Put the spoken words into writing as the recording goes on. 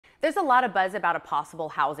There's a lot of buzz about a possible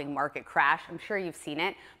housing market crash. I'm sure you've seen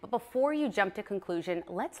it. But before you jump to conclusion,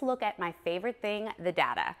 let's look at my favorite thing, the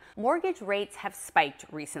data. Mortgage rates have spiked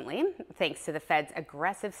recently, thanks to the Fed's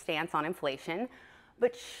aggressive stance on inflation.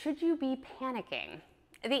 But should you be panicking?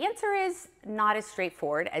 The answer is not as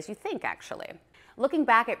straightforward as you think, actually. Looking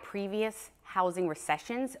back at previous housing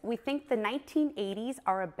recessions, we think the 1980s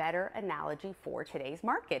are a better analogy for today's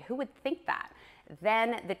market. Who would think that?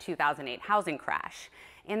 Then the 2008 housing crash.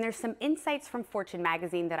 And there's some insights from Fortune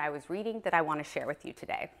magazine that I was reading that I want to share with you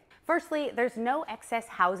today. Firstly, there's no excess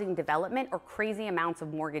housing development or crazy amounts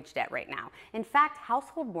of mortgage debt right now. In fact,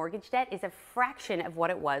 household mortgage debt is a fraction of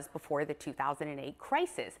what it was before the 2008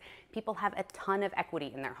 crisis. People have a ton of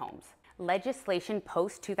equity in their homes. Legislation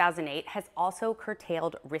post-2008 has also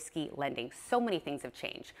curtailed risky lending. So many things have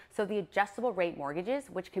changed. So the adjustable rate mortgages,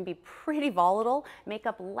 which can be pretty volatile, make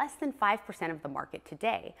up less than 5% of the market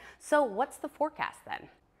today. So what's the forecast then?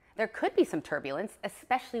 There could be some turbulence,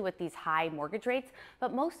 especially with these high mortgage rates,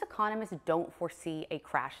 but most economists don't foresee a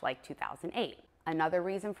crash like 2008. Another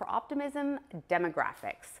reason for optimism,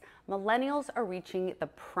 demographics. Millennials are reaching the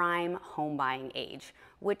prime home buying age,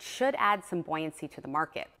 which should add some buoyancy to the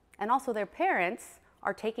market. And also their parents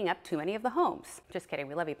are taking up too many of the homes. Just kidding,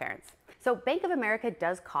 we love you parents. So Bank of America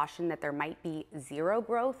does caution that there might be zero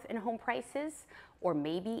growth in home prices or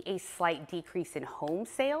maybe a slight decrease in home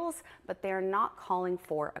sales, but they're not calling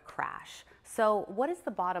for a crash. So what is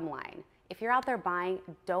the bottom line? If you're out there buying,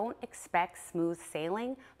 don't expect smooth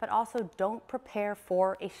sailing, but also don't prepare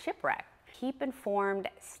for a shipwreck. Keep informed,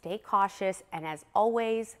 stay cautious, and as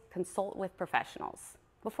always, consult with professionals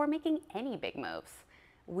before making any big moves.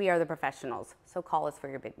 We are the professionals, so call us for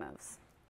your big moves.